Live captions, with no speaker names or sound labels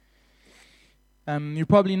You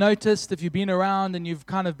probably noticed if you've been around and you've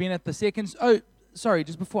kind of been at the seconds. Oh, sorry,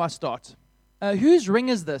 just before I start. Whose ring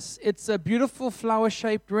is this? It's a beautiful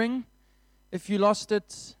flower-shaped ring. If you lost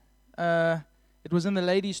it, it was in the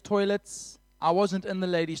ladies' toilets. I wasn't in the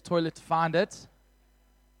ladies' toilet to find it.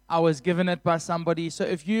 I was given it by somebody. So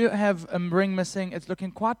if you have a ring missing, it's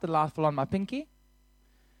looking quite delightful on my pinky.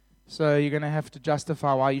 So you're going to have to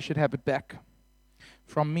justify why you should have it back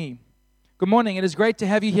from me. Good morning. It is great to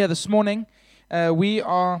have you here this morning. We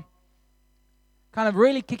are kind of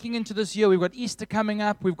really kicking into this year. We've got Easter coming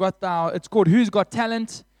up. We've got it's called Who's Got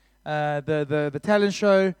Talent, the talent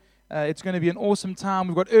show. It's going to be an awesome time.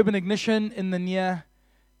 We've got Urban Ignition in the near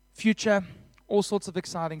future. All sorts of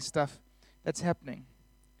exciting stuff that's happening.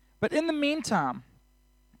 But in the meantime,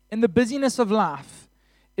 in the busyness of life,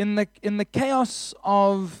 in the chaos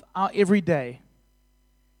of our everyday,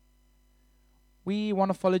 we want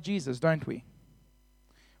to follow Jesus, don't we?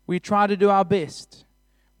 We try to do our best.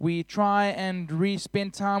 We try and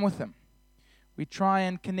spend time with Him. We try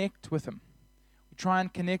and connect with Him. We try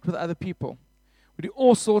and connect with other people. We do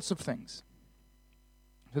all sorts of things.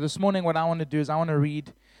 So this morning what I want to do is we're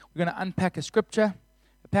going to unpack a scripture,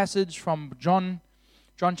 a passage from John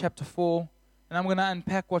chapter 4, and I'm going to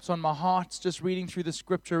unpack what's on my heart, just reading through the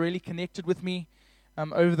scripture, really connected with me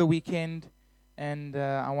over the weekend, and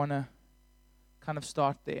I want to kind of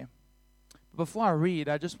start there. But before I read,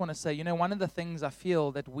 I just want to say, one of the things I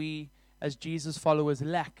feel that we as Jesus followers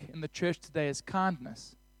lack in the church today is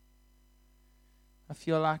kindness. I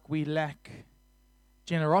feel like we lack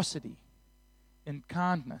generosity and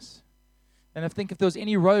kindness. And I think if there was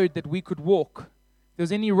any road that we could walk, if there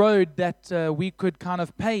was any road that we could kind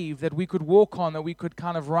of pave, that we could walk on, that we could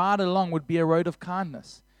kind of ride along, would be a road of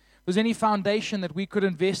kindness. If there's any foundation that we could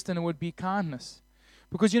invest in, it would be kindness.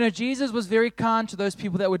 Because, Jesus was very kind to those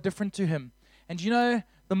people that were different to Him. And,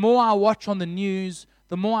 the more I watch on the news,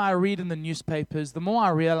 the more I read in the newspapers, the more I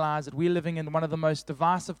realize that we're living in one of the most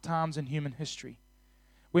divisive times in human history,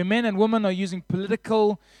 where men and women are using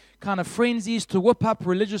political kind of frenzies to whip up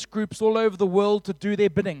religious groups all over the world to do their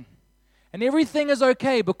bidding. And everything is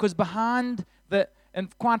okay because behind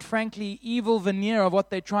and quite frankly, evil veneer of what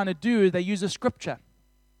they're trying to do, they use a scripture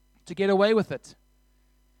to get away with it.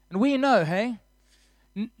 And we know, hey,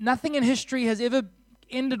 nothing in history has ever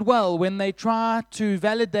ended well when they try to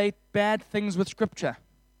validate bad things with scripture.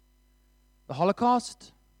 The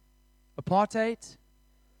Holocaust, apartheid,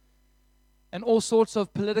 and all sorts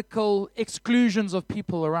of political exclusions of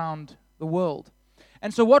people around the world.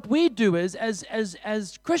 And so what we do is,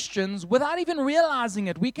 as Christians, without even realizing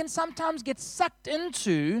it, we can sometimes get sucked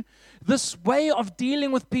into this way of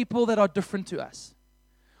dealing with people that are different to us.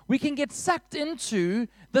 We can get sucked into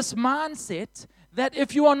this mindset that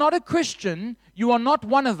if you are not a Christian, you are not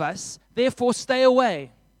one of us, therefore stay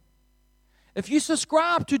away. If you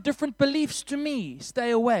subscribe to different beliefs to me, stay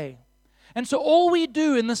away. And so all we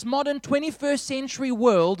do in this modern 21st century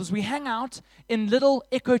world is we hang out in little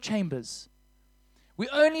echo chambers. We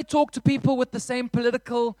only talk to people with the same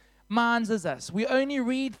political minds as us. We only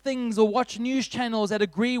read things or watch news channels that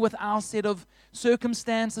agree with our set of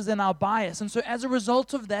circumstances and our bias. And so as a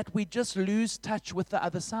result of that, we just lose touch with the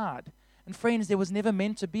other side. And friends, there was never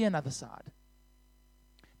meant to be another side.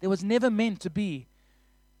 There was never meant to be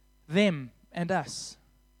them and us.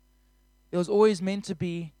 There was always meant to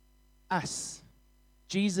be us,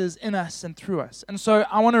 Jesus in us and through us. And so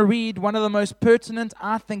I want to read one of the most pertinent,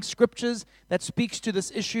 I think, scriptures that speaks to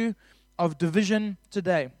this issue of division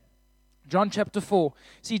today. John chapter 4.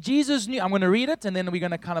 See, Jesus knew, I'm going to read it and then we're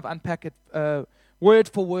going to kind of unpack it word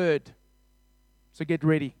for word. So get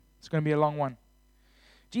ready. It's going to be a long one.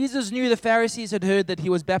 Jesus knew the Pharisees had heard that He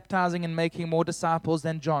was baptizing and making more disciples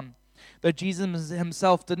than John, though Jesus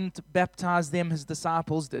Himself didn't baptize them, His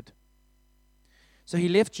disciples did. So He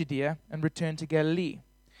left Judea and returned to Galilee.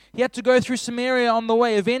 He had to go through Samaria on the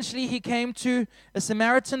way. Eventually He came to a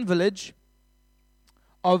Samaritan village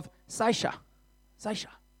of Sychar.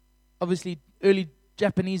 Obviously early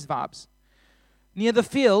Japanese vibes. Near the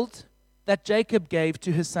field that Jacob gave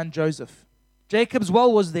to his son Joseph. Jacob's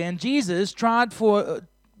well was there, and Jesus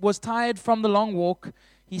was tired from the long walk.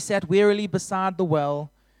 He sat wearily beside the well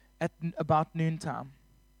at about noontime.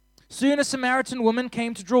 Soon a Samaritan woman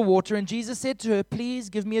came to draw water, and Jesus said to her, "Please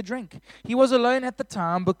give me a drink." He was alone at the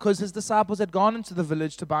time because His disciples had gone into the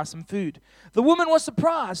village to buy some food. The woman was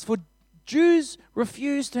surprised, for Jews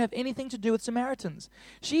refused to have anything to do with Samaritans.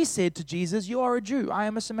 She said to Jesus, "You are a Jew. I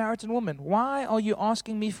am a Samaritan woman. Why are you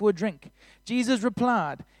asking me for a drink?" Jesus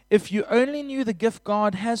replied, "If you only knew the gift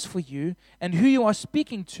God has for you and who you are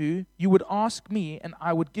speaking to, you would ask me, and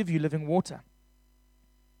I would give you living water."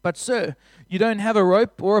 "But sir, you don't have a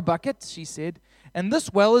rope or a bucket," she said, "and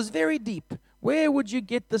this well is very deep. Where would you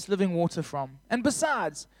get this living water from? And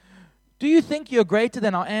besides, do you think you're greater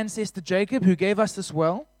than our ancestor Jacob, who gave us this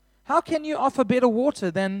well? How can you offer better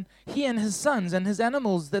water than he and his sons and his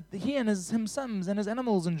animals, that he and his sons and his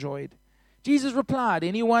animals enjoyed?" Jesus replied,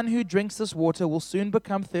 "Anyone who drinks this water will soon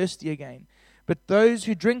become thirsty again. But those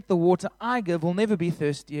who drink the water I give will never be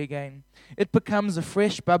thirsty again. It becomes a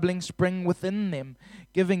fresh, bubbling spring within them,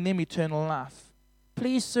 giving them eternal life."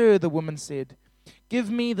 "Please, sir," the woman said, "give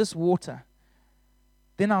me this water.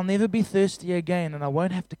 Then I'll never be thirsty again, and I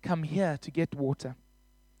won't have to come here to get water."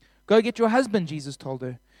 "Go get your husband," Jesus told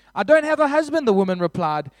her. "I don't have a husband," the woman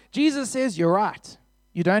replied. Jesus says, "You're right.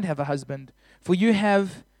 You don't have a husband, for you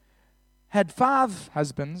have had 5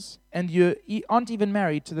 husbands, and you aren't even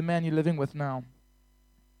married to the man you're living with now.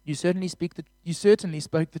 You certainly spoke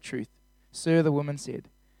the truth." "Sir," the woman said,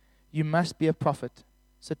 "you must be a prophet.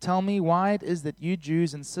 So tell me why it is that you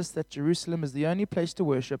Jews insist that Jerusalem is the only place to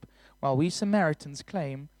worship, while we Samaritans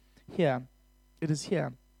claim it is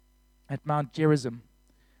here at Mount Gerizim,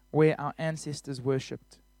 where our ancestors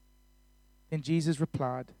worshipped." Then Jesus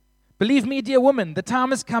replied, "Believe me, dear woman, the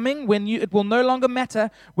time is coming when it will no longer matter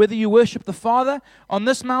whether you worship the Father on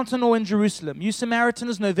this mountain or in Jerusalem. You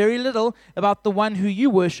Samaritans know very little about the one who you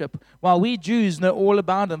worship, while we Jews know all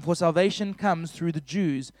about him, for salvation comes through the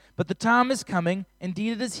Jews. But the time is coming,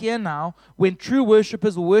 indeed it is here now, when true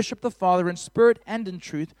worshippers will worship the Father in spirit and in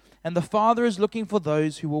truth, and the Father is looking for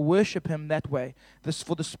those who will worship him that way.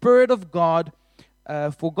 For the Spirit of God,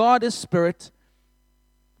 for God is Spirit,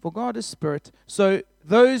 so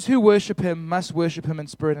those who worship him must worship him in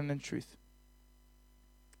spirit and in truth."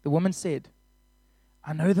 The woman said,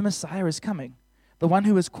 "I know the Messiah is coming, the one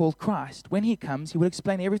who is called Christ. When he comes, he will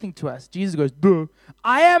explain everything to us." Jesus goes, "Duh,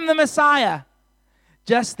 I am the Messiah."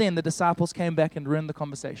 Just then, the disciples came back and ruined the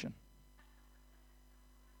conversation.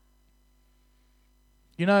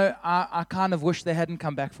 You know, I kind of wish they hadn't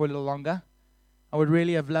come back for a little longer. I would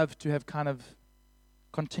really have loved to have kind of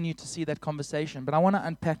continued to see that conversation, but I want to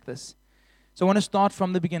unpack this. So I want to start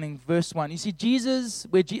from the beginning, verse 1. You see, Jesus,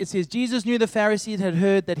 it says, Jesus knew the Pharisees had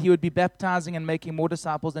heard that he would be baptizing and making more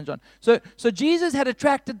disciples than John. So Jesus had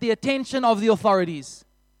attracted the attention of the authorities.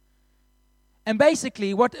 And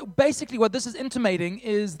basically what this is intimating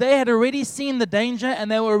is they had already seen the danger,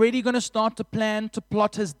 and they were already going to start to plan to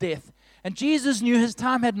plot his death. And Jesus knew his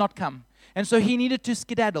time had not come. And so he needed to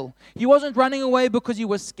skedaddle. He wasn't running away because he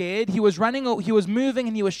was scared. He was moving,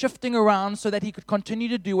 and he was shifting around so that he could continue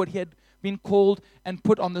to do what he had been called and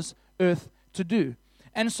put on this earth to do.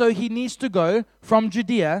 And so he needs to go from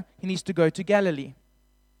Judea, he needs to go to Galilee.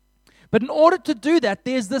 But in order to do that,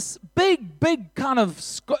 there's this big kind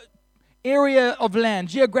of area of land,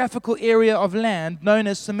 geographical area of land known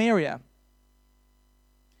as Samaria.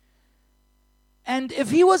 And if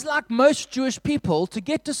he was like most Jewish people, to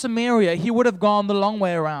get to Samaria, he would have gone the long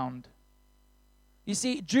way around. You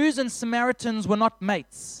see, Jews and Samaritans were not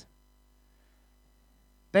mates.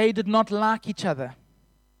 They did not like each other.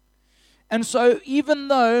 And so even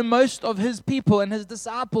though most of his people and his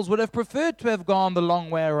disciples would have preferred to have gone the long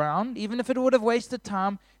way around, even if it would have wasted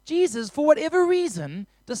time, Jesus, for whatever reason,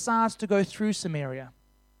 decides to go through Samaria.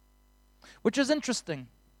 Which is interesting,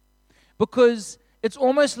 because it's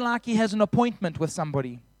almost like he has an appointment with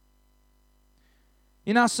somebody.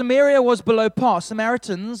 You know, Samaria was below par.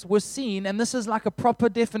 Samaritans were seen, and this is like a proper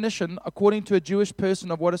definition, according to a Jewish person,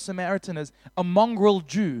 of what a Samaritan is: a mongrel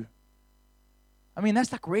Jew. I mean,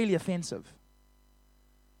 that's like really offensive.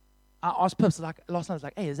 I asked Pips last night, I was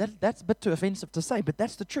like, hey, that's a bit too offensive to say, but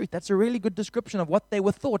that's the truth. That's a really good description of what they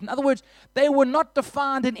were thought. In other words, they were not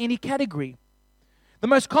defined in any category. The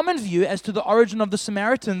most common view as to the origin of the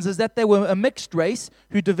Samaritans is that they were a mixed race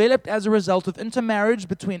who developed as a result of intermarriage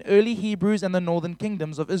between early Hebrews and the northern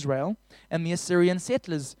kingdoms of Israel and the Assyrian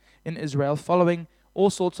settlers in Israel, following all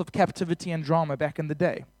sorts of captivity and drama back in the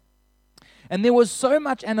day. And there was so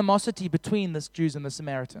much animosity between the Jews and the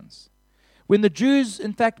Samaritans. When the Jews,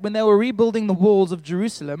 in fact, when they were rebuilding the walls of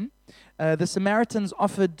Jerusalem, the Samaritans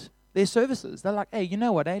offered their services. They're like, hey, you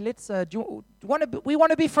know what, we want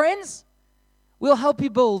to be friends? We'll help you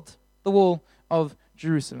build the wall of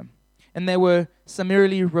Jerusalem. And they were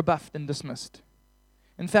summarily rebuffed and dismissed.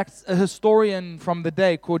 In fact, a historian from the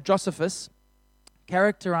day called Josephus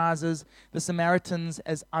characterizes the Samaritans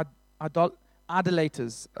as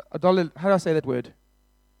idolaters. How do I say that word?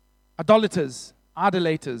 Idolaters,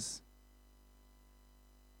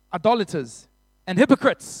 and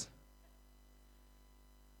hypocrites.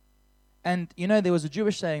 And, you know, there was a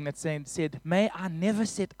Jewish saying that said, may I never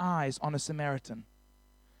set eyes on a Samaritan.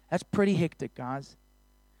 That's pretty hectic, guys.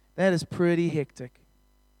 That is pretty hectic.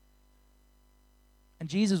 And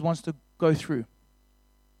Jesus wants to go through.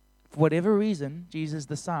 For whatever reason, Jesus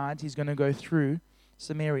decides he's going to go through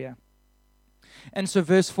Samaria. And so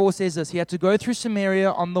verse 4 says this: he had to go through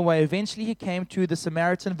Samaria on the way. Eventually he came to the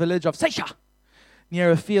Samaritan village of Sychar, near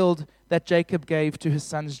a field that Jacob gave to his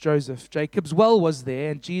sons Joseph. Jacob's well was there,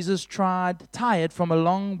 and Jesus, tired from a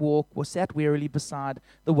long walk, was sat wearily beside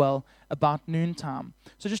the well about noontime.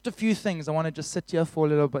 So just a few things. I want to just sit here for a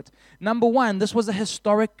little bit. Number one, this was a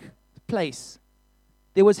historic place.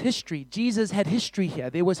 There was history. Jesus had history here.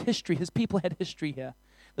 There was history. His people had history here.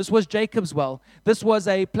 This was Jacob's well. This was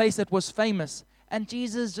a place that was famous. And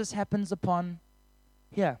Jesus just happens upon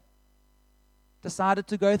here. Decided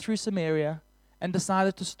to go through Samaria and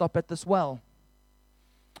decided to stop at this well.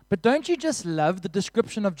 But don't you just love the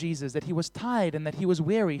description of Jesus, that he was tired and that he was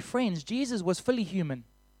weary? Friends, Jesus was fully human.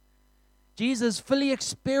 Jesus fully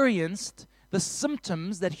experienced the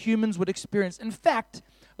symptoms that humans would experience. In fact,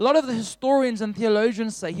 a lot of the historians and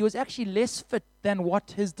theologians say he was actually less fit than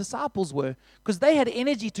what his disciples were, because they had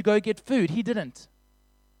energy to go get food. He didn't.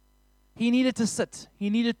 He needed to sit. He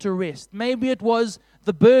needed to rest. Maybe it was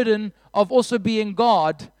the burden of also being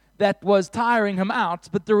God that was tiring him out,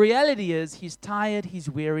 but the reality is he's tired, he's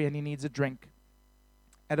weary, and he needs a drink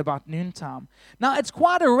at about noontime. Now, it's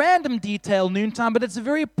quite a random detail, noontime, but it's a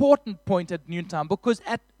very important point at noontime, because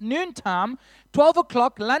at noontime, 12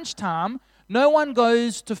 o'clock, lunchtime, no one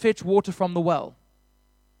goes to fetch water from the well.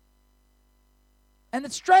 And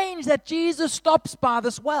it's strange that Jesus stops by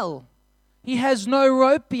this well. He has no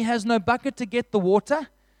rope, he has no bucket to get the water.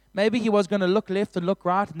 Maybe he was going to look left and look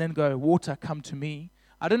right and then go, "Water, come to me."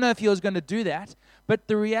 I don't know if he was going to do that, but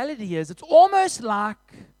the reality is it's almost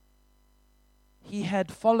like he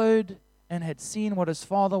had followed and had seen what his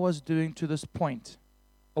father was doing to this point.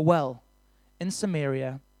 A well in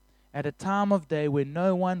Samaria at a time of day where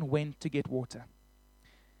no one went to get water.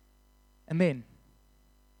 And then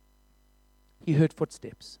he heard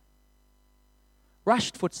footsteps.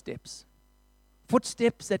 Rushed footsteps.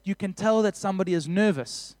 Footsteps that you can tell that somebody is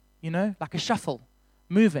nervous, like a shuffle,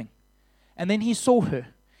 moving. And then he saw her.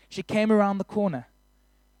 She came around the corner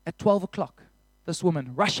at 12 o'clock, this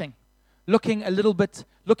woman, rushing, looking a little bit,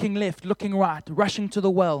 looking left, looking right, rushing to the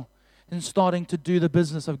well and starting to do the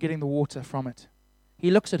business of getting the water from it. He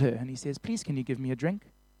looks at her and he says, "Please, can you give me a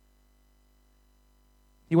drink?"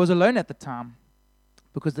 He was alone at the time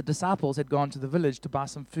because the disciples had gone to the village to buy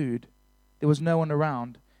some food. There was no one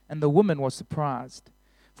around, and the woman was surprised,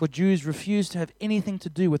 for Jews refused to have anything to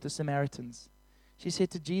do with the Samaritans. She said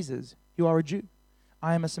to Jesus, "You are a Jew.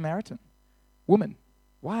 I am a Samaritan. Woman,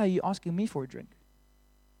 why are you asking me for a drink?"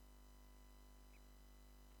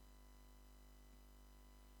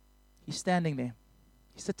 He's standing there.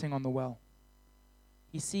 He's sitting on the well.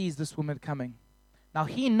 He sees this woman coming. Now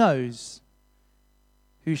he knows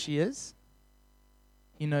who she is.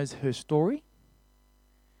 He knows her story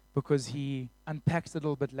because he unpacks it a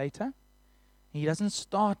little bit later. He doesn't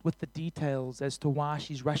start with the details as to why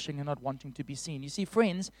she's rushing and not wanting to be seen. You see,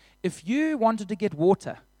 friends, if you wanted to get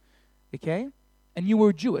water, okay, and you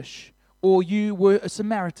were Jewish, or you were a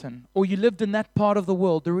Samaritan, or you lived in that part of the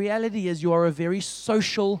world, the reality is you are a very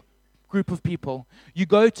social group of people. You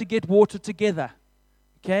go to get water together,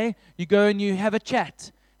 okay? You go and you have a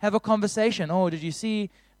chat, have a conversation. "Oh, did you see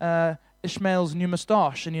Ishmael's new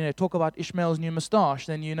mustache?" And, talk about Ishmael's new mustache.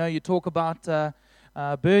 Then, you talk about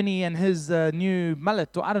Bernie and his new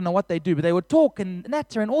mullet, or I don't know what they do, but they would talk and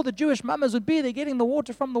natter, and all the Jewish mamas would be there getting the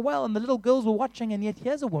water from the well, and the little girls were watching, and yet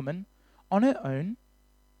here's a woman on her own,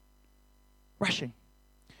 rushing.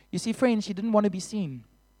 You see, friends, she didn't want to be seen.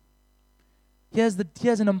 Here's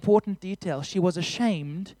an important detail. She was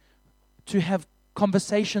ashamed to have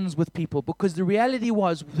conversations with people, because the reality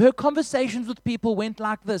was her conversations with people went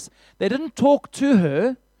like this. They didn't talk to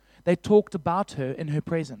her, they talked about her in her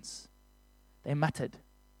presence. They muttered.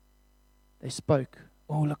 They spoke.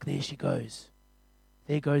 "Oh, look, there she goes.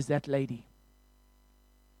 There goes that lady."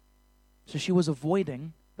 So she was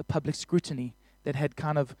avoiding the public scrutiny that had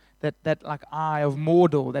kind of, that like eye of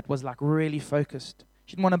Mordor that was like really focused.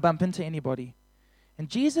 She didn't want to bump into anybody. And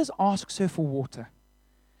Jesus asks her for water.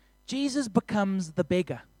 Jesus becomes the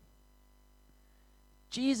beggar.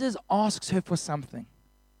 Jesus asks her for something.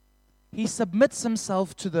 He submits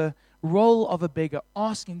himself to the role of a beggar,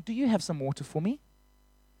 asking, "Do you have some water for me?"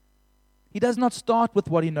 He does not start with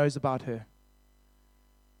what he knows about her.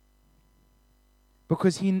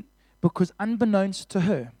 Because unbeknownst to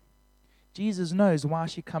her, Jesus knows why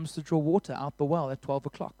she comes to draw water out the well at 12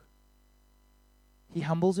 o'clock. He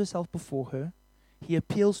humbles himself before her. He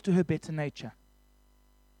appeals to her better nature.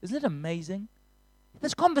 Isn't it amazing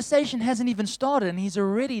This conversation hasn't even started, and he's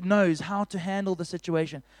already knows how to handle the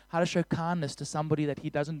situation, how to show kindness to somebody that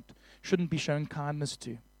he shouldn't be showing kindness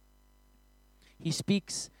to. He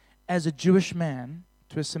speaks as a Jewish man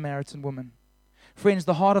to a Samaritan woman. Friends,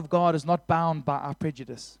 the heart of God is not bound by our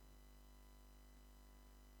prejudice.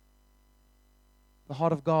 The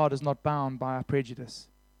heart of God is not bound by our prejudice.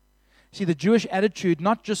 See, the Jewish attitude,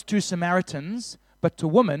 not just to Samaritans, but to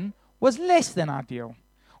women, was less than ideal.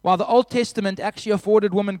 While the Old Testament actually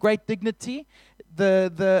afforded women great dignity,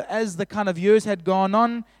 as the kind of years had gone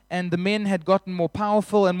on and the men had gotten more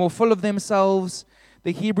powerful and more full of themselves,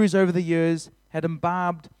 the Hebrews over the years had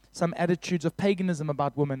imbibed some attitudes of paganism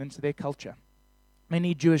about women into their culture.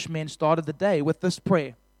 Many Jewish men started the day with this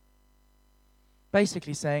prayer,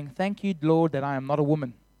 basically saying, "Thank you, Lord, that I am not a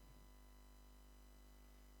woman."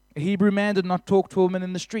 A Hebrew man did not talk to a woman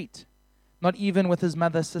in the street, not even with his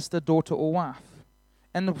mother, sister, daughter, or wife.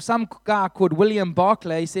 And some guy called William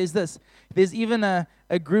Barclay says this. There's even a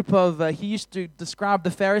group of, he used to describe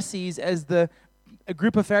the Pharisees as a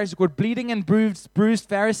group of Pharisees called bleeding and bruised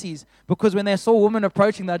Pharisees, because when they saw women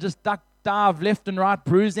approaching, they'd just duck, dive left and right,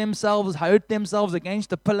 bruise themselves, hurt themselves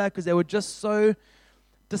against a pillar, because they were just so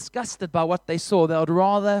disgusted by what they saw. They would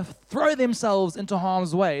rather throw themselves into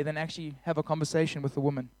harm's way than actually have a conversation with a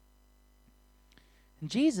woman. And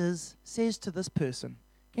Jesus says to this person,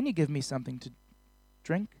 "Can you give me something to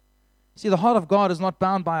drink?" See, the heart of God is not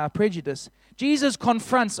bound by our prejudice. Jesus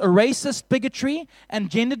confronts a racist bigotry and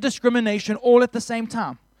gender discrimination all at the same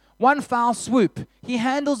time. One foul swoop. He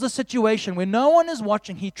handles the situation where no one is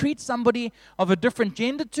watching. He treats somebody of a different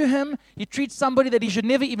gender to him. He treats somebody that he should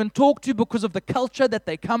never even talk to because of the culture that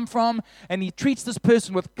they come from. And he treats this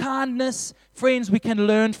person with kindness. Friends, we can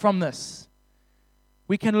learn from this.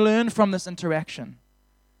 We can learn from this interaction.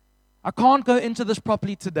 I can't go into this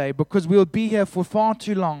properly today because we'll be here for far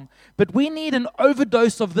too long. But we need an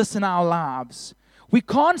overdose of this in our lives. We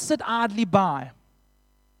can't sit idly by.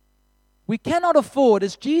 We cannot afford,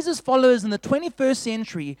 as Jesus followers in the 21st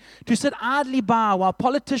century, to sit idly by while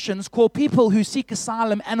politicians call people who seek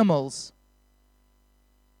asylum animals.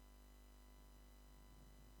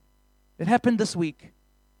 It happened this week.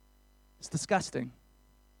 It's disgusting.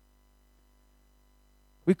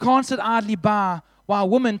 We can't sit idly by while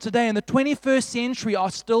women today in the 21st century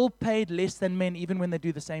are still paid less than men even when they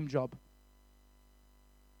do the same job.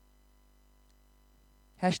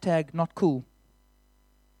 Hashtag not cool.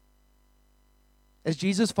 As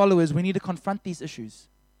Jesus followers, we need to confront these issues.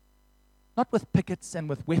 Not with pickets and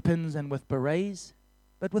with weapons and with berets,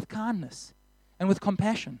 but with kindness and with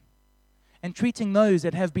compassion. And treating those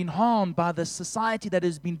that have been harmed by the society that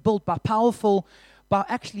has been built by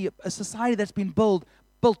a society that's been built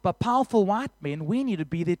by powerful white men. We need to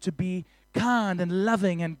be there to be kind and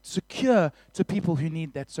loving and secure to people who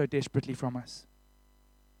need that so desperately from us.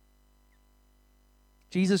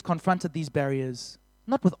 Jesus confronted these barriers,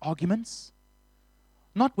 not with arguments,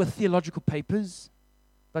 not with theological papers,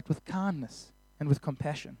 but with kindness and with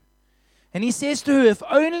compassion. And he says to her, "If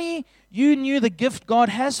only you knew the gift God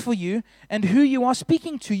has for you and who you are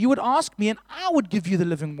speaking to, you would ask me and I would give you the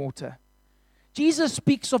living water." Jesus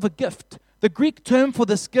speaks of a gift. The Greek term for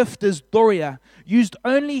this gift is doria, used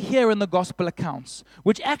only here in the gospel accounts,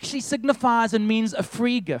 which actually signifies and means a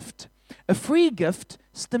free gift. A free gift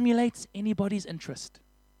stimulates anybody's interest.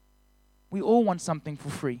 We all want something for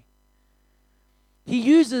free. He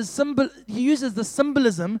uses the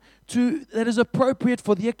symbolism that is appropriate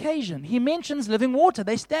for the occasion. He mentions living water.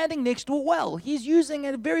 They're standing next to a well. He's using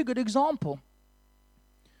a very good example.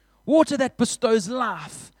 Water that bestows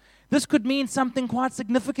life. This could mean something quite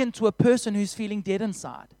significant to a person who's feeling dead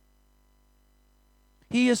inside.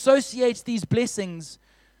 He associates these blessings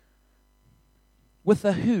with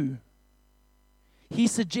a who. He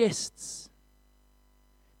suggests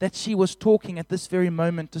that she was talking at this very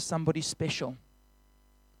moment to somebody special.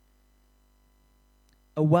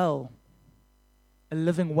 A well, a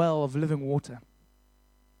living well of living water.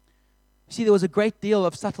 See, there was a great deal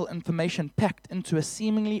of subtle information packed into a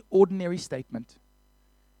seemingly ordinary statement.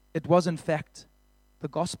 It was, in fact, the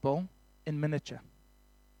gospel in miniature.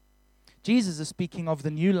 Jesus is speaking of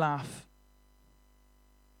the new life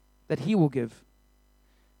that he will give,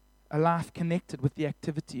 a life connected with the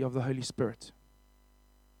activity of the Holy Spirit.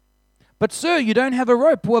 "But sir, you don't have a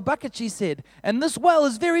rope or a bucket," she said, "and this well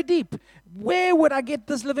is very deep. Where would I get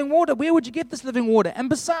this living water? Where would you get this living water? And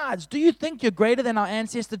besides, do you think you're greater than our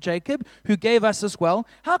ancestor Jacob, who gave us this well?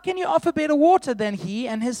 How can you offer better water than he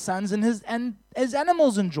and his sons and his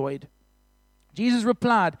animals enjoyed?" Jesus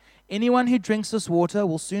replied, "Anyone who drinks this water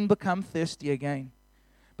will soon become thirsty again.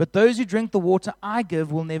 But those who drink the water I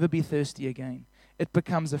give will never be thirsty again. It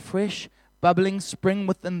becomes a fresh, bubbling spring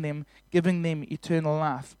within them, giving them eternal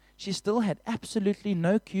life. She still had absolutely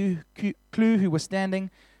no clue who was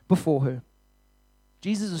standing before her.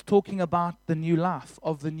 Jesus is talking about the new life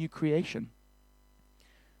of the new creation.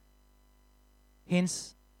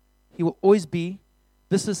 Hence, he will always be,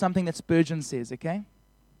 this is something that Spurgeon says, okay?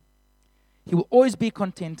 He will always be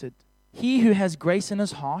contented. He who has grace in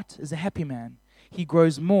his heart is a happy man. He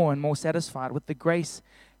grows more and more satisfied with the grace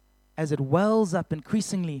as it wells up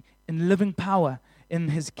increasingly in living power in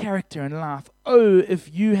his character and life. Oh,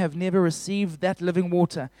 if you have never received that living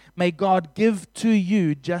water, may God give it to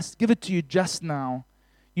you just now.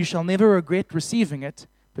 You shall never regret receiving it,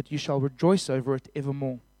 but you shall rejoice over it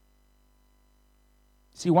evermore.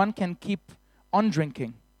 See, one can keep on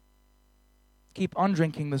drinking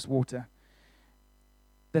this water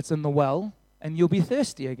that's in the well, and you'll be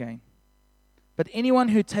thirsty again. But anyone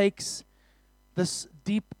who takes this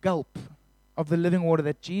deep gulp of the living water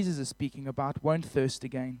that Jesus is speaking about won't thirst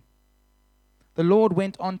again. The Lord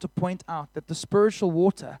went on to point out that the spiritual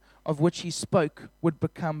water of which he spoke would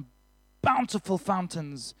become bountiful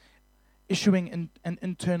fountains issuing an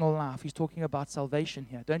internal life. He's talking about salvation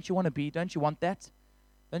here. Don't you want that?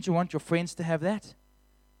 Don't you want your friends to have that?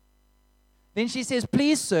 Then she says,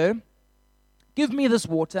 please, sir, give me this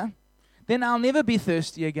water. Then I'll never be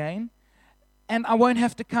thirsty again, and I won't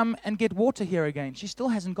have to come and get water here again. She still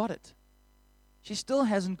hasn't got it.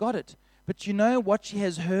 But you know what she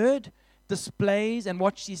has heard displays, and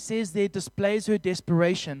what she says there displays her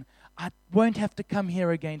desperation. I won't have to come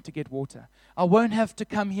here again to get water. I won't have to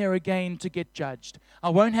come here again to get judged. I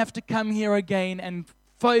won't have to come here again and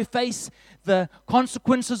face the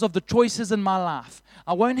consequences of the choices in my life.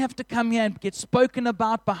 I won't have to come here and get spoken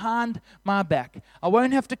about behind my back. I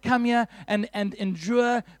won't have to come here and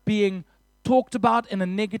endure being talked about in a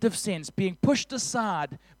negative sense, being pushed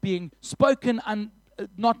aside, being spoken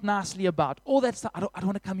not nicely about. All that stuff. I don't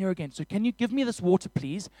want to come here again. So can you give me this water,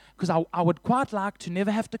 please? Because I would quite like to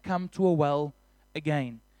never have to come to a well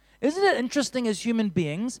again. Isn't it interesting as human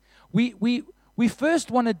beings, we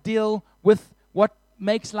first want to deal with what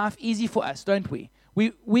makes life easy for us, don't we?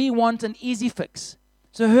 We want an easy fix.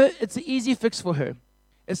 So it's an easy fix for her.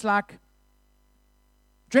 It's like,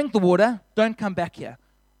 drink the water, don't come back here.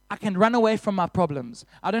 I can run away from my problems.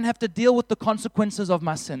 I don't have to deal with the consequences of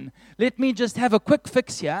my sin. Let me just have a quick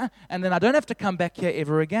fix here, and then I don't have to come back here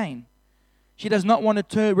ever again. She does not want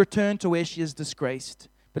to return to where she is disgraced.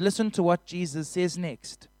 But listen to what Jesus says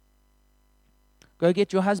next. Go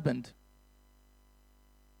get your husband.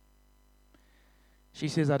 She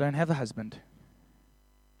says, I don't have a husband.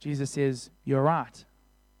 Jesus says, you're right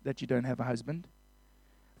that you don't have a husband,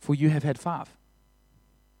 for you have had 5.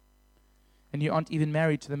 And you aren't even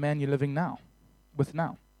married to the man you're living with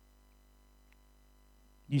now.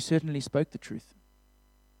 You certainly spoke the truth.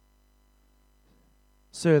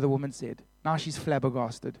 Sir, the woman said. Now she's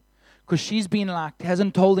flabbergasted. Because she's been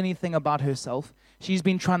hasn't told anything about herself. She's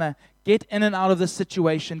been trying to get in and out of this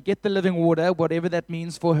situation, get the living water, whatever that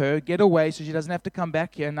means for her, get away so she doesn't have to come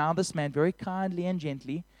back here. Now this man, very kindly and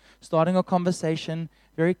gently, starting a conversation,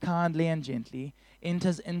 very kindly and gently,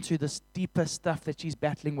 enters into this deeper stuff that she's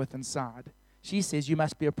battling with inside. She says, you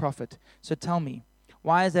must be a prophet. So tell me,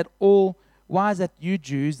 why is that you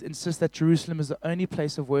Jews insist that Jerusalem is the only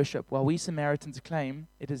place of worship, while we Samaritans claim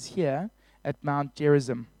it is here at Mount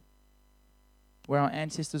Gerizim, where our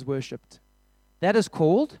ancestors worshipped? That is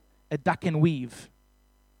called a duck and weave.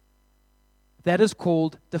 That is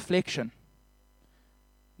called deflection.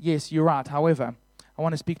 Yes, you're right. However, I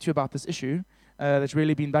want to speak to you about this issue that's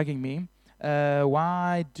really been bugging me.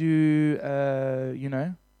 Why do,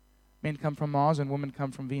 men come from Mars and women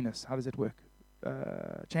come from Venus? How does it work?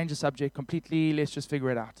 Change the subject completely. Let's just figure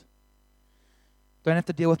it out. Don't have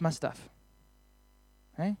to deal with my stuff.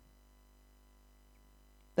 Hey?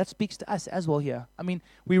 That speaks to us as well here. I mean,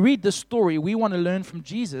 we read this story, we want to learn from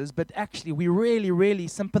Jesus, but actually we really, really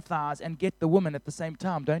sympathize and get the woman at the same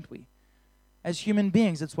time, don't we? As human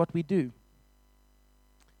beings, it's what we do.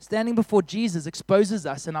 Standing before Jesus exposes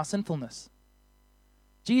us in our sinfulness.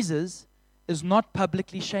 Jesus is not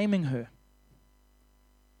publicly shaming her.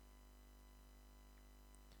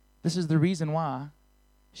 This is the reason why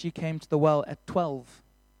she came to the well at 12.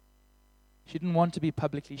 She didn't want to be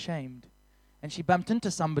publicly shamed. And she bumped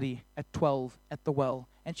into somebody at 12 at the well,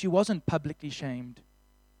 and she wasn't publicly shamed.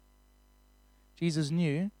 Jesus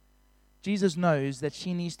knows that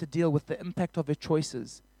she needs to deal with the impact of her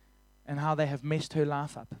choices and how they have messed her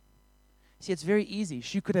life up. See, it's very easy.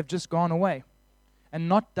 She could have just gone away and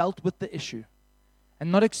not dealt with the issue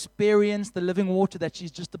and not experienced the living water that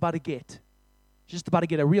she's just about to get. She's just about to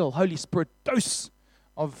get a real Holy Spirit dose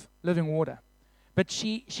of living water. But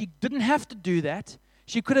she didn't have to do that.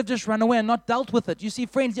 She could have just run away and not dealt with it. You see,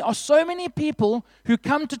 friends, there are so many people who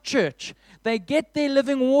come to church. They get their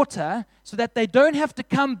living water so that they don't have to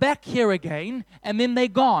come back here again, and then they're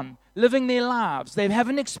gone, living their lives. They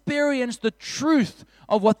haven't experienced the truth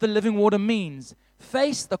of what the living water means.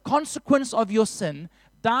 Face the consequence of your sin,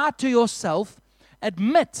 die to yourself,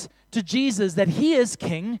 admit to Jesus that He is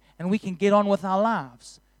King, and we can get on with our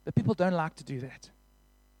lives. But people don't like to do that.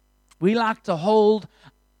 We like to hold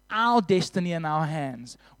our destiny in our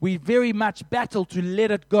hands. We very much battle to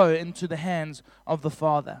let it go into the hands of the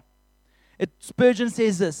Father. Spurgeon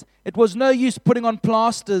says this: it was no use putting on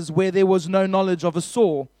plasters where there was no knowledge of a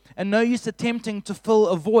sore, and no use attempting to fill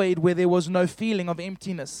a void where there was no feeling of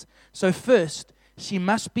emptiness. So first, she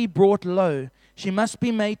must be brought low. She must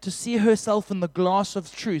be made to see herself in the glass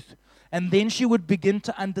of truth, and then she would begin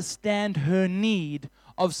to understand her need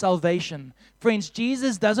of salvation. Friends,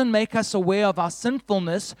 Jesus doesn't make us aware of our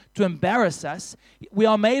sinfulness to embarrass us. We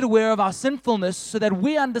are made aware of our sinfulness so that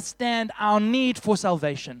we understand our need for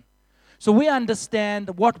salvation. So we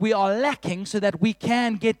understand what we are lacking so that we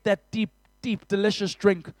can get that deep, deep, delicious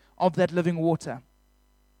drink of that living water.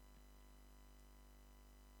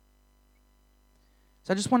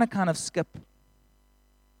 So I just want to kind of skip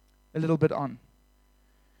a little bit on.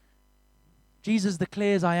 Jesus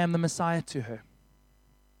declares, I am the Messiah to her.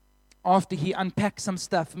 After he unpacks some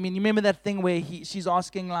stuff. I mean, you remember that thing where she's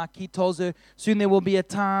asking, like, he tells her, soon there will be a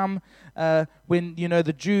time when,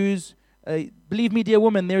 the Jews, believe me, dear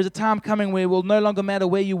woman, there is a time coming where it will no longer matter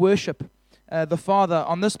where you worship the Father,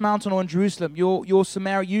 on this mountain or in Jerusalem. You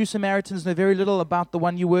Samaritans know very little about the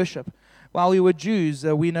one you worship. While we were Jews,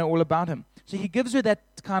 we know all about him. So he gives her that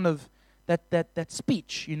kind of, that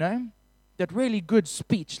speech, that really good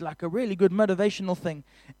speech, like a really good motivational thing.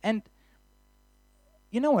 And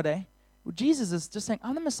you know what, Jesus is just saying,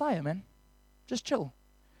 I'm the Messiah, man. Just chill.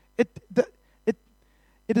 It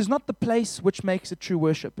is not the place which makes it true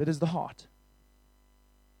worship. It is the heart.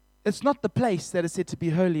 It's not the place that is said to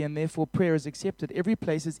be holy and therefore prayer is accepted. Every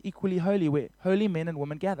place is equally holy where holy men and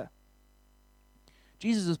women gather.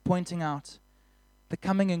 Jesus is pointing out the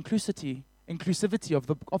coming inclusivity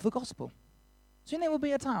of the gospel. Soon there will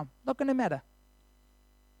be a time. Not going to matter.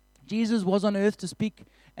 Jesus was on earth to speak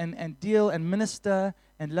and deal and minister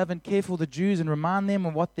and love and care for the Jews and remind them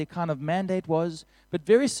of what their kind of mandate was. But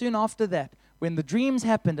very soon after that, when the dreams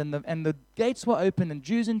happened and the gates were opened and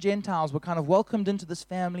Jews and Gentiles were kind of welcomed into this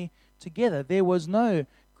family together, there was no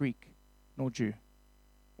Greek nor Jew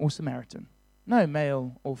or Samaritan, no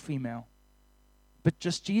male or female, but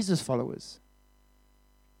just Jesus followers.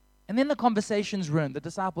 And then the conversation's ruined. The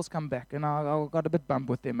disciples come back, and I got a bit bummed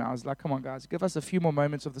with them. I was like, come on, guys, give us a few more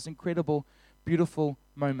moments of this incredible, beautiful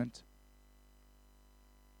moment.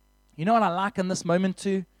 You know what I like in this moment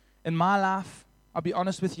too? In my life, I'll be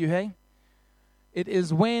honest with you, hey? It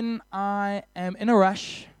is when I am in a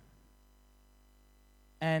rush,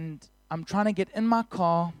 and I'm trying to get in my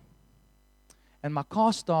car, and my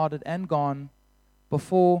car started and gone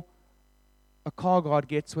before a car guard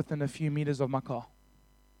gets within a few meters of my car.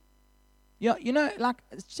 Yeah,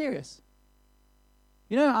 it's serious.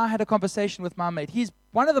 I had a conversation with my mate. He's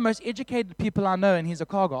one of the most educated people I know, and he's a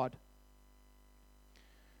car guard.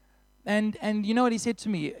 And you know what he said to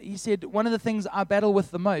me? He said, one of the things I battle with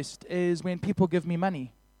the most is when people give me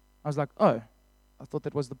money. I was like, oh, I thought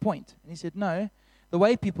that was the point. And he said, no, the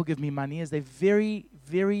way people give me money is they very,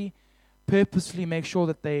 very purposefully make sure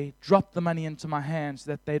that they drop the money into my hand so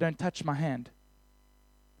that they don't touch my hand.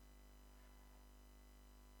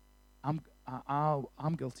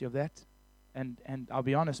 I'm guilty of that, and I'll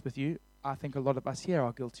be honest with you, I think a lot of us here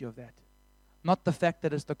are guilty of that. Not the fact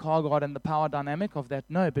that it's the car guard and the power dynamic of that,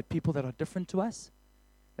 no, but people that are different to us,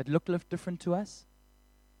 that look different to us,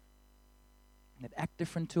 that act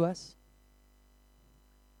different to us.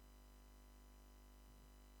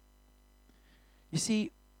 You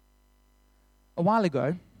see, a while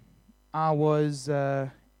ago, I was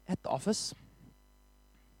at the office,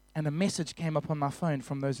 and a message came up on my phone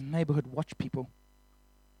from those neighborhood watch people.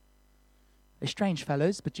 They're strange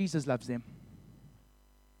fellows, but Jesus loves them.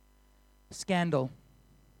 Scandal.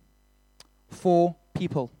 4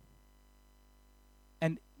 people.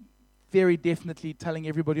 And very definitely telling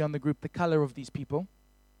everybody on the group the color of these people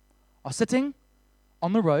are sitting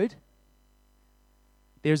on the road.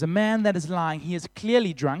 There's a man that is lying. He is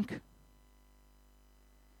clearly drunk.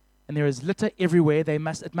 And there is litter everywhere. It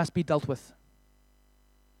must be dealt with.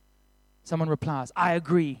 Someone replies, I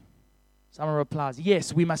agree. Someone replies,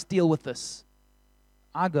 yes, we must deal with this.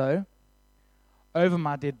 I go over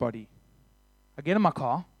my dead body. I get in my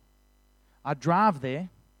car. I drive there,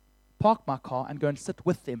 park my car, and go and sit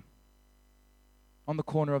with them. on the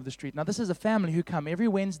corner of the street. Now, this is a family who come every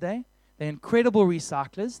Wednesday. They're incredible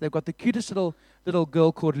recyclers. They've got the cutest little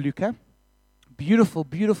girl called Luca. Beautiful,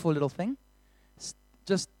 beautiful little thing. It's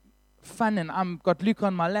just fun, and I've got Luca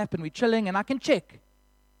on my lap, and we're chilling, and I can check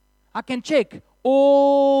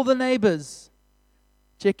all the neighbors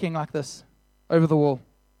checking like this over the wall.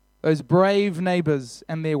 Those brave neighbors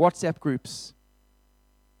and their WhatsApp groups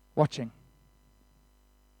watching.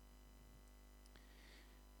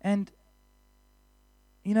 And,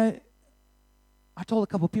 you know, I told a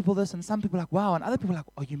couple of people this, and some people are like, wow, and other people are like,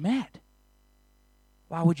 are you mad?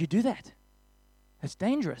 Why would you do that? It's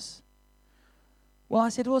dangerous. Well, I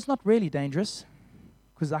said, well, it's not really dangerous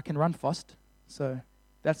because I can run fast. So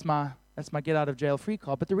that's my get out of jail free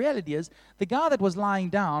card. But the reality is, the guy that was lying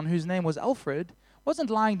down, whose name was Alfred,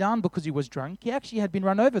 wasn't lying down because he was drunk. He actually had been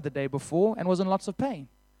run over the day before and was in lots of pain.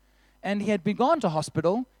 And he had been gone to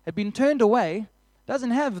hospital, had been turned away,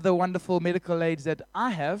 doesn't have the wonderful medical aids that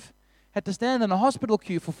I have, had to stand in a hospital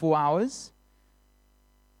queue for 4 hours,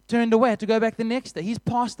 turned away, had to go back the next day. He's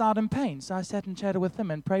passed out in pain. So I sat and chatted with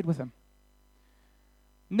him and prayed with him.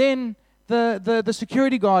 And then the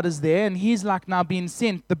security guard is there, and he's like now being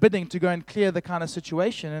sent the bidding to go and clear the kind of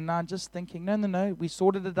situation. And I'm just thinking, no, we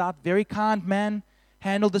sorted it out. Very kind man,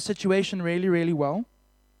 handled the situation really, really well.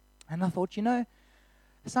 And I thought,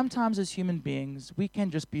 sometimes as human beings, we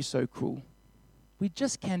can just be so cruel. We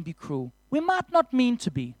just can be cruel. We might not mean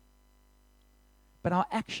to be, but our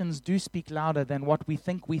actions do speak louder than what we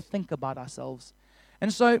think about ourselves.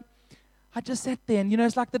 And so I just sat there, and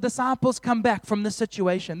it's like the disciples come back from the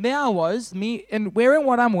situation. There I was, me, and wearing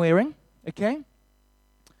what I'm wearing, okay?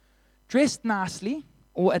 Dressed nicely,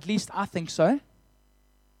 or at least I think so.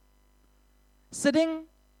 Sitting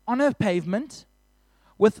on a pavement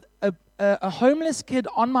with a homeless kid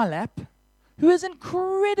on my lap who is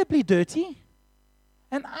incredibly dirty,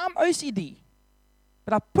 and I'm OCD.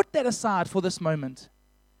 But I put that aside for this moment.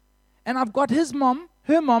 And I've got her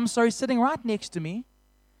mom, sitting right next to me,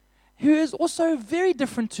 who is also very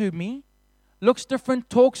different to me, looks different,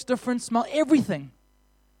 talks different, smells everything.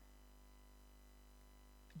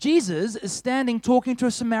 Jesus is standing talking to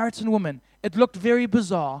a Samaritan woman. It looked very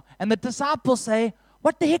bizarre. And the disciples say,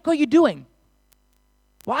 what the heck are you doing?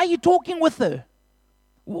 Why are you talking with her?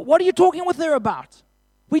 What are you talking with her about?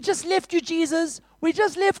 We just left you, Jesus. We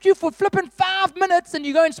just left you for flipping 5 minutes, and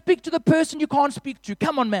you go and speak to the person you can't speak to.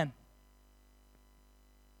 Come on, man.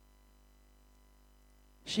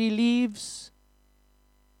 She leaves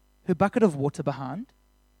her bucket of water behind.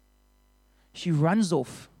 She runs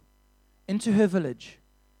off into her village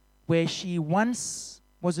where she once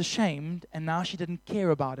was ashamed, and now she didn't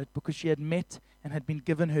care about it because she had met and had been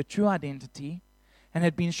given her true identity and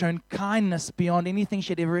had been shown kindness beyond anything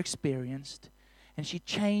she had ever experienced. And she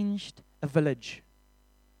changed a village.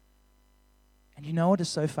 And you know what is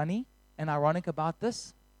so funny and ironic about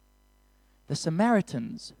this? The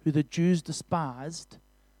Samaritans, who the Jews despised,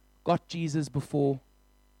 got Jesus before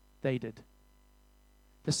they did.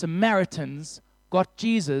 The Samaritans got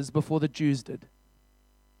Jesus before the Jews did.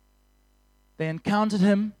 They encountered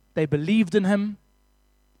him. They believed in him.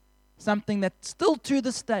 Something that still to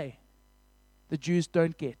this day the Jews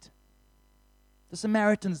don't get. The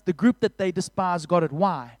Samaritans, the group that they despise, got it.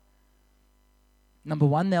 Why? Number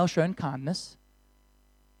one, they were shown kindness.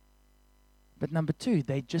 But number two,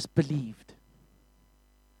 they just believed.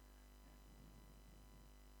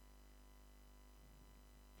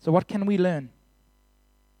 So what can we learn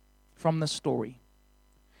from this story?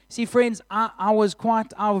 See, friends,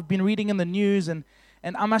 I've been reading in the news, and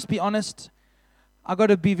I must be honest, I've got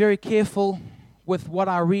to be very careful with what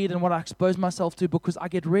I read and what I expose myself to, because I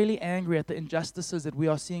get really angry at the injustices that we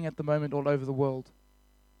are seeing at the moment all over the world.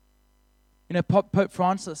 Pope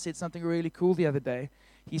Francis said something really cool the other day.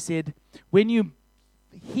 He said,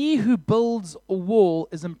 he who builds a wall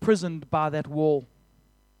is imprisoned by that wall.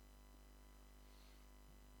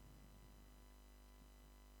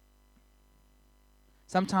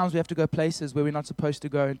 Sometimes we have to go places where we're not supposed to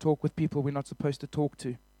go and talk with people we're not supposed to talk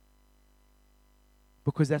to,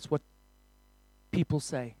 because that's what people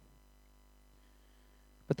say.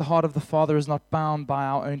 But the heart of the Father is not bound by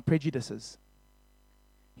our own prejudices.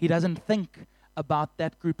 He doesn't think about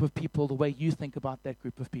that group of people the way you think about that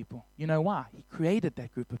group of people. You know why? He created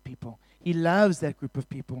that group of people. He loves that group of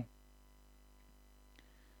people.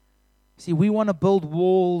 See, we want to build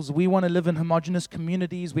walls. We want to live in homogeneous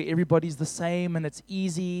communities where everybody's the same and it's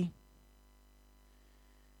easy.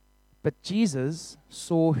 But Jesus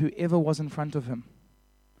saw whoever was in front of him,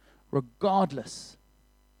 regardless.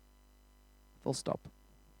 Full stop.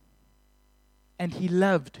 And he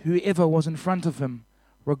loved whoever was in front of him,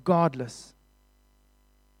 regardless.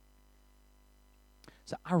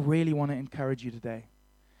 So I really want to encourage you today.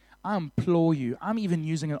 I implore you. I'm even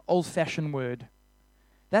using an old-fashioned word.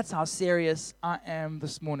 That's how serious I am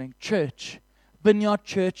this morning. Church, Vineyard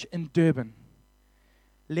Church in Durban.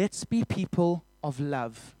 Let's be people of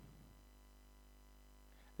love.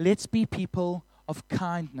 Let's be people of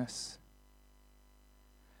kindness.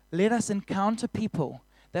 Let us encounter people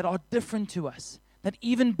that are different to us, that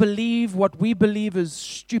even believe what we believe is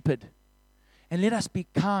stupid. And let us be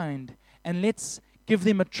kind, and let's give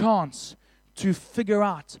them a chance to figure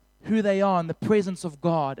out who they are in the presence of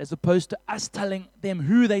God, as opposed to us telling them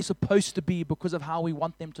who they're supposed to be because of how we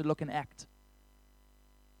want them to look and act.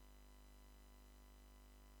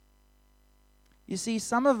 You see,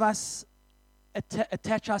 some of us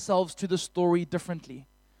attach ourselves to the story differently.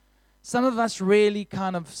 Some of us really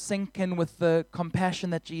kind of sink in with the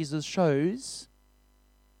compassion that Jesus shows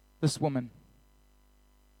this woman.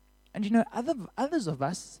 And you know, others of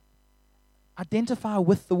us identify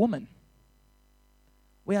with the woman.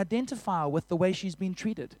 We identify with the way she's been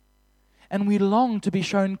treated. And we long to be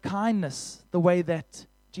shown kindness the way that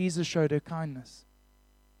Jesus showed her kindness.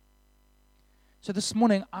 So this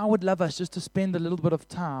morning, I would love us just to spend a little bit of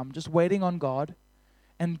time just waiting on God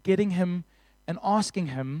and getting Him and asking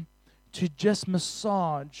Him to just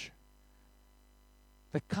massage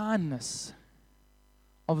the kindness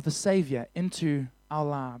of the Savior into our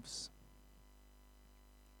lives.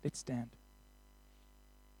 Let's stand.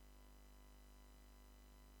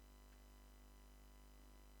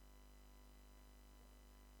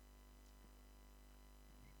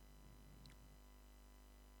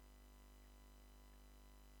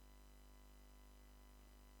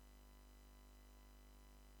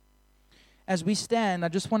 As we stand, I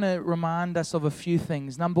just want to remind us of a few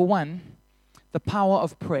things. Number one, the power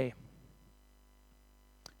of prayer.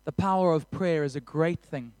 The power of prayer is a great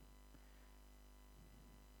thing.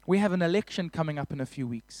 We have an election coming up in a few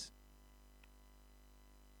weeks.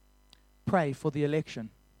 Pray for the election.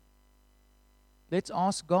 Let's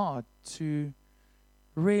ask God to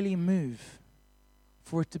really move,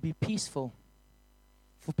 for it to be peaceful,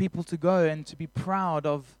 for people to go and to be proud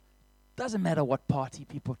of. Doesn't matter what party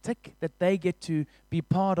people tick, that they get to be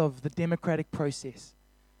part of the democratic process.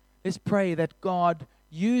 Let's pray that God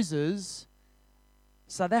uses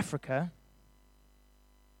South Africa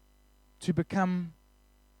to become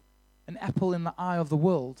an apple in the eye of the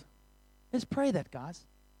world. Let's pray that, guys.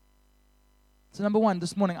 So number one,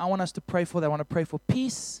 this morning, I want us to pray for that. I want to pray for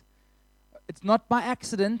peace. It's not by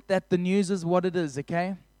accident that the news is what it is,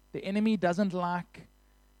 okay? The enemy doesn't like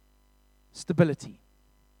stability.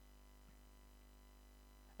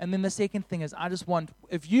 And then the second thing is, I just want,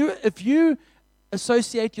 if you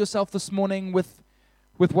associate yourself this morning with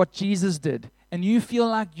what Jesus did, and you feel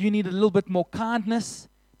like you need a little bit more kindness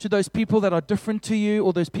to those people that are different to you,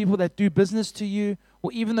 or those people that do business to you,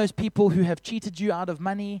 or even those people who have cheated you out of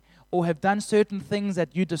money, or have done certain things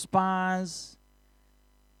that you despise,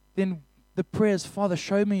 then the prayer is, Father,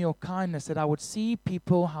 show me your kindness, that I would see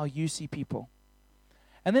people how you see people.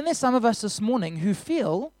 And then there's some of us this morning who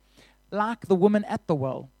feel like the woman at the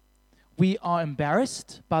well. We are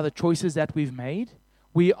embarrassed by the choices that we've made.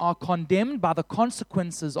 We are condemned by the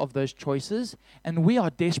consequences of those choices, and we are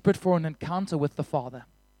desperate for an encounter with the Father.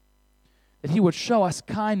 That He would show us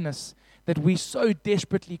kindness that we so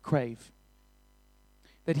desperately crave.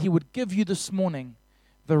 That He would give you this morning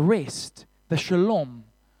the rest, the shalom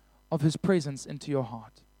of His presence into your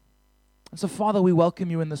heart. And so, Father, we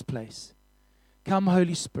welcome you in this place. Come,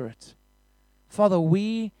 Holy Spirit. Father,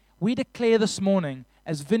 we declare this morning,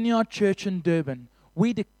 as Vineyard Church in Durban,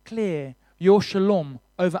 we declare your shalom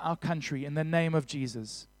over our country in the name of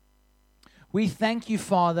Jesus. We thank you,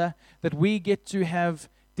 Father, that we get to have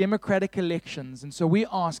democratic elections. And so we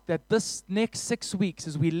ask that this next 6 weeks,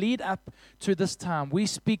 as we lead up to this time, we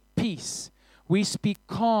speak peace. We speak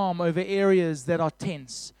calm over areas that are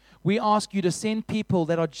tense. We ask you to send people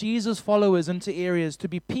that are Jesus followers into areas to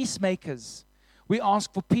be peacemakers. We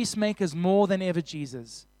ask for peacemakers more than ever,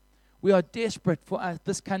 Jesus. We are desperate for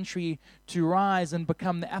this country to rise and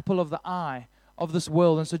become the apple of the eye of this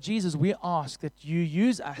world. And so, Jesus, we ask that you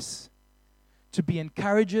use us to be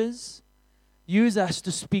encouragers, use us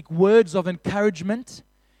to speak words of encouragement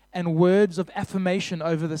and words of affirmation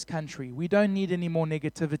over this country. We don't need any more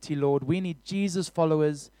negativity, Lord. We need Jesus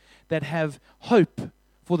followers that have hope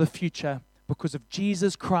for the future because of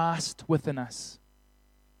Jesus Christ within us.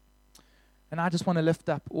 And I just want to lift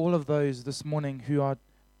up all of those this morning who are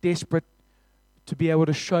desperate to be able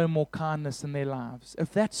to show more kindness in their lives.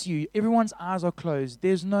 If that's you, everyone's eyes are closed.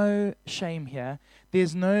 There's no shame here.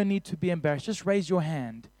 There's no need to be embarrassed. Just raise your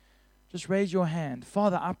hand. Just raise your hand.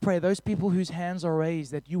 Father, I pray those people whose hands are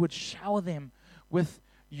raised, that you would shower them with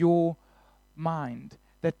your mind,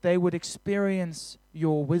 that they would experience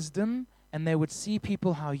your wisdom, and they would see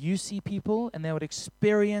people how you see people, and they would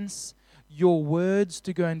experience your words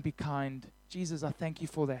to go and be kind. Jesus, I thank you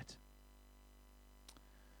for that.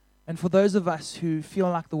 And for those of us who feel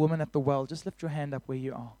like the woman at the well, just lift your hand up where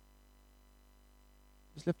you are.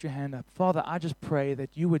 Just lift your hand up. Father, I just pray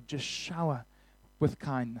that you would just shower with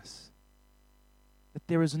kindness, that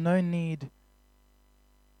there is no need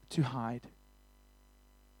to hide.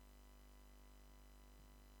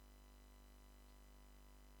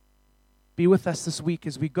 Be with us this week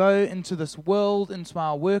as we go into this world, into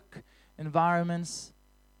our work environments.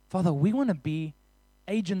 Father, we want to be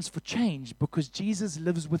agents for change because Jesus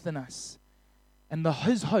lives within us, and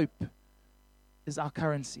His hope is our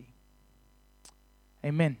currency.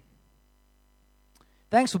 Amen.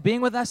 Thanks for being with us.